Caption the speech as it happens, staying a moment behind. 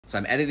So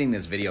I'm editing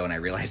this video and I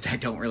realized I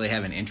don't really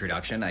have an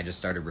introduction. I just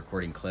started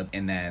recording clip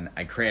and then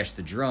I crashed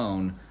the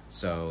drone,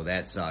 so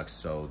that sucks.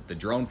 So the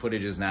drone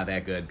footage is not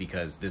that good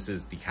because this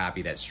is the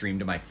copy that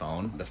streamed to my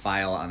phone. The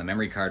file on the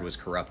memory card was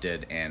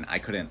corrupted and I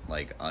couldn't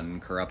like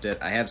uncorrupt it.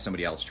 I have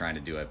somebody else trying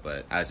to do it,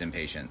 but I was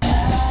impatient.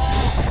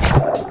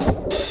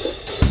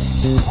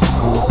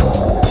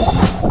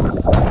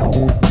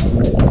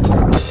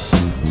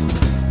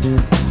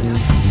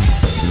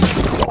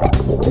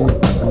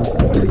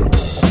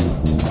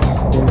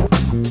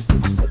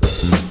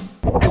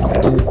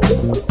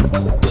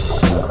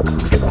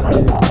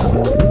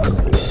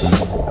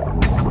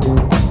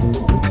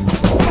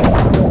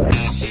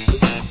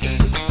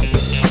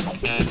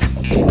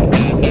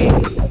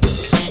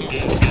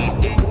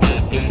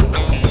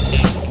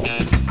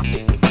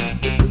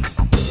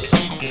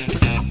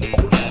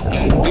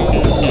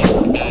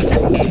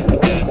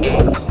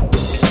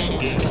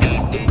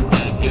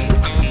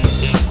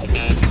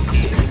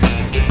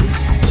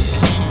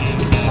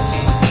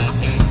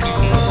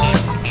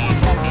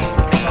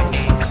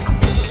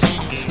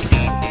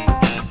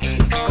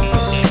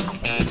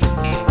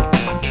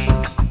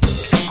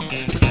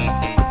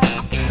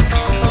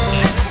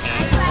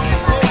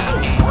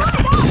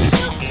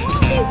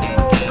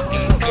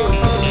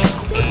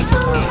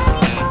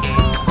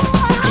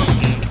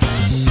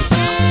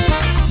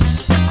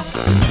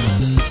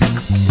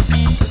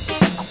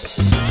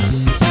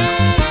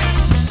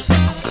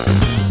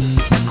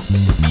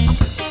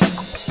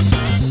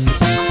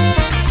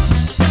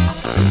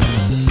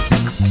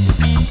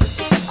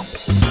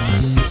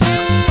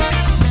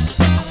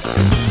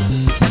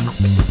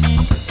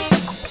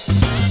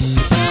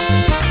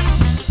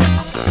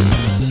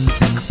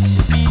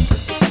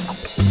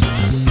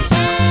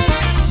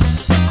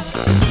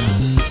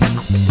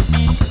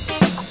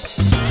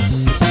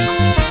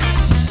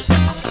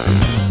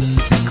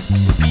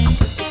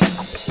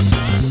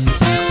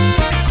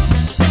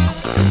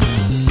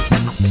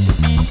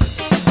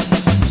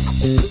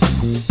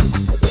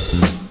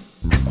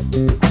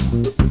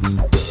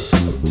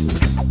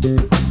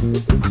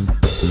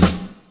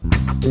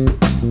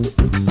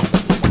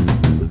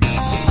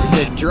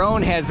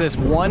 Drone has this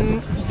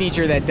one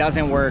feature that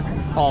doesn't work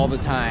all the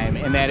time,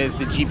 and that is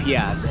the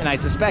GPS. And I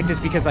suspect it's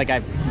because like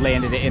I've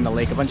landed it in the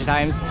lake a bunch of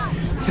times.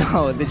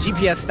 So the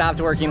GPS stopped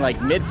working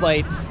like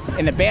mid-flight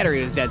and the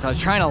battery was dead. So I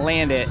was trying to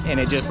land it and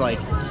it just like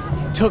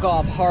took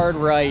off hard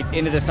right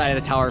into the side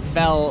of the tower,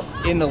 fell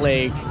in the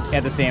lake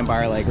at the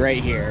sandbar, like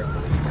right here.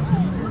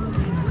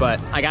 But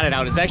I got it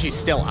out. It's actually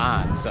still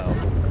on, so.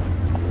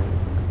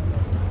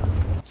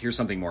 Here's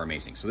something more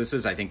amazing. So this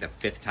is, I think, the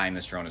 5th time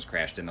this drone has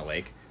crashed in the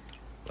lake.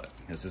 But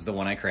this is the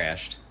one I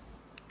crashed.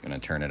 I'm gonna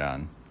turn it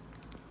on.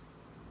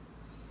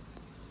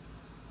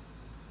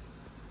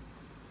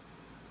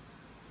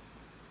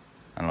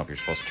 I don't know if you're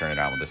supposed to turn it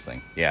on with this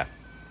thing. Yeah,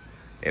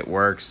 it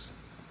works.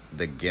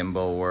 The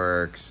gimbal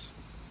works.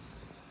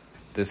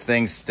 This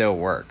thing still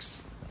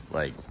works.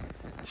 Like,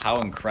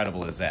 how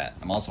incredible is that?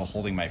 I'm also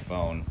holding my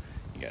phone.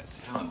 You guys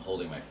see how I'm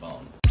holding my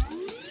phone?